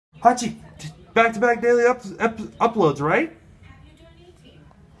Hachi, back-to-back daily uploads, right?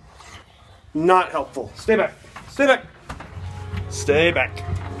 Not helpful. Stay back. Stay back. Stay back.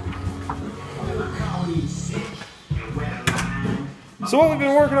 So what we've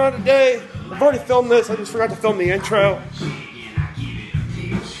been working on today, I've already filmed this, I just forgot to film the intro.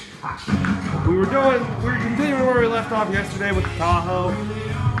 We were continuing where we left off yesterday with the Tahoe.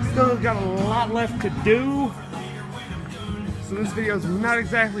 Still got a lot left to do. So this video's not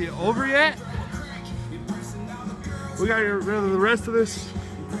exactly over yet. We got to get rid of the rest of this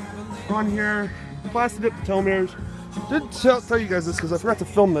on here. Plastic up the tow mirrors. Didn't tell you guys this because I forgot to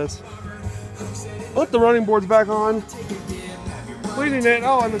film this. Put the running boards back on. Cleaning it.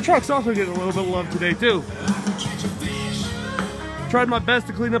 Oh, and the truck's also getting a little bit of love today too. Tried my best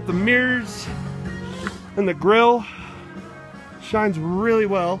to clean up the mirrors and the grill. Shines really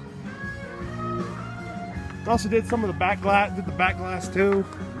well. Also did some of the back glass, did the back glass too.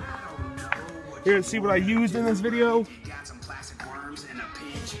 Here to see what I used in this video.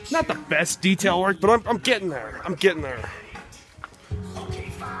 Not the best detail work, but I'm getting there. I'm getting there.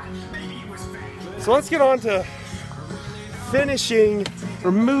 So let's get on to finishing,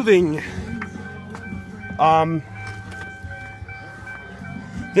 removing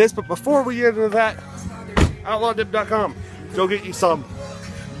this. But before we get into that, outlawdip.com. Go get you some.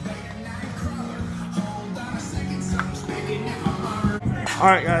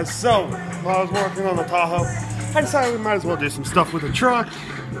 Alright guys, so while I was working on the Tahoe, I decided we might as well do some stuff with the truck.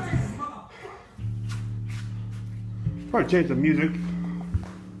 Probably change the music.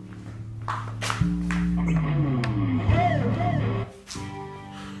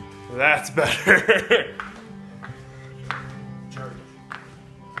 That's better.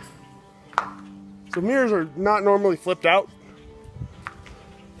 So mirrors are not normally flipped out,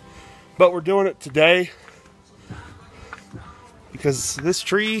 but we're doing it today because this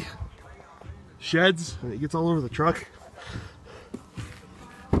tree sheds and it gets all over the truck.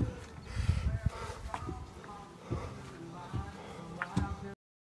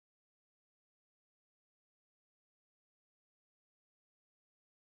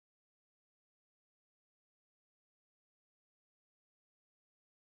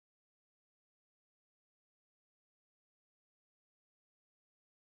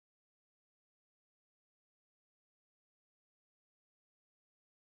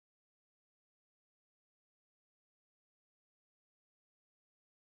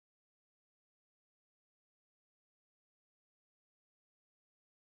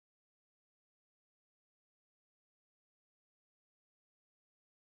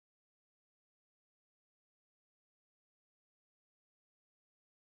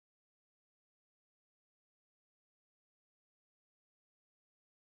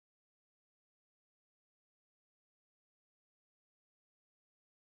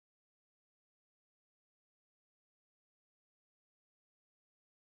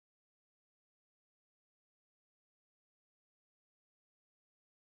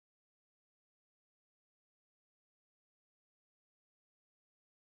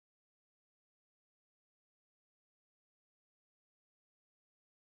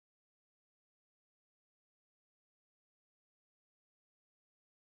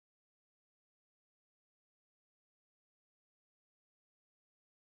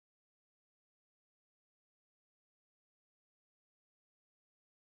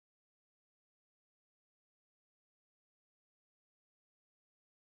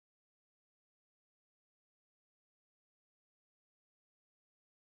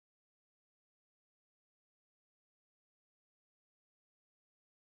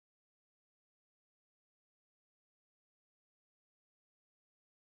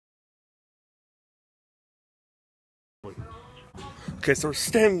 Okay, so we're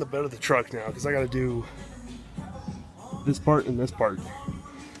standing in the bed of the truck now because I gotta do this part and this part.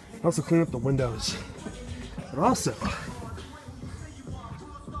 Also clean up the windows. But also,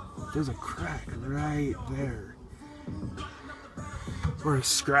 there's a crack right there. Or a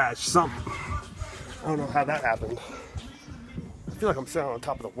scratch, something. I don't know how that happened. I feel like I'm sitting on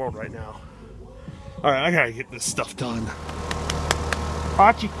top of the world right now. Alright, I gotta get this stuff done.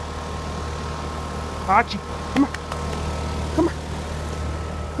 Hachi! Hachi! Come on! Come on!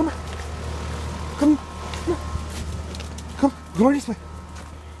 Come on! Come on! Come on! Come on! Go this way!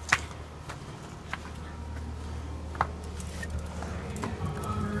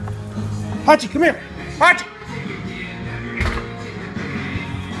 Hachi, come here! Hachi!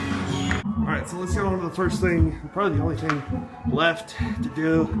 Alright, so let's get on to the first thing, probably the only thing left to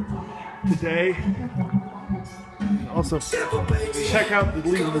do today. Also, check out the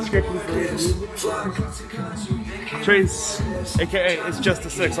link in the description for Trace, aka It's Just a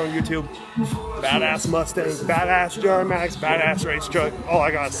 6 on YouTube. Badass Mustang, badass Duramax, badass race truck. All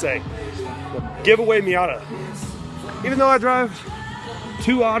I gotta say. The giveaway Miata. Even though I drive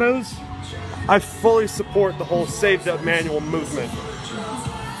 2 autos, I fully support the whole saved up manual movement.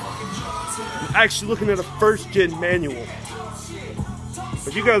 I'm actually looking at a first gen manual.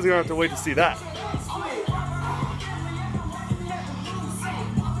 But you guys are gonna have to wait to see that.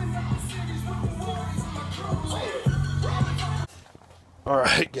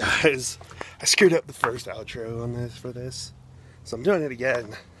 Alright guys, I screwed up the first outro on this for this, so I'm doing it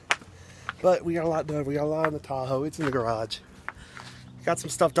again. But we got a lot done. We got a lot on the Tahoe. It's in the garage. Got some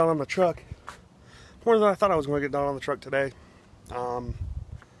stuff done on the truck. More than I thought I was going to get done on the truck today.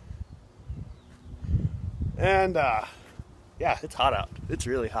 Yeah, it's hot out. It's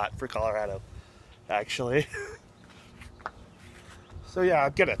really hot for Colorado, actually. So yeah,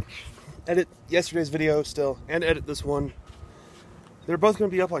 I'm gonna edit yesterday's video still and edit this one. They're both going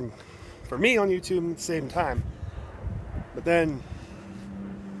to be up on, for me, on YouTube at the same time. But then,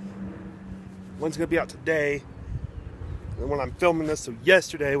 one's going to be out today, and when I'm filming this, so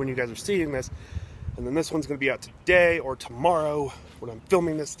yesterday when you guys are seeing this, and then this one's going to be out today or tomorrow when I'm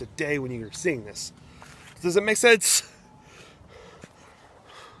filming this, today when you're seeing this. Does it make sense?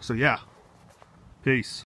 So yeah, peace.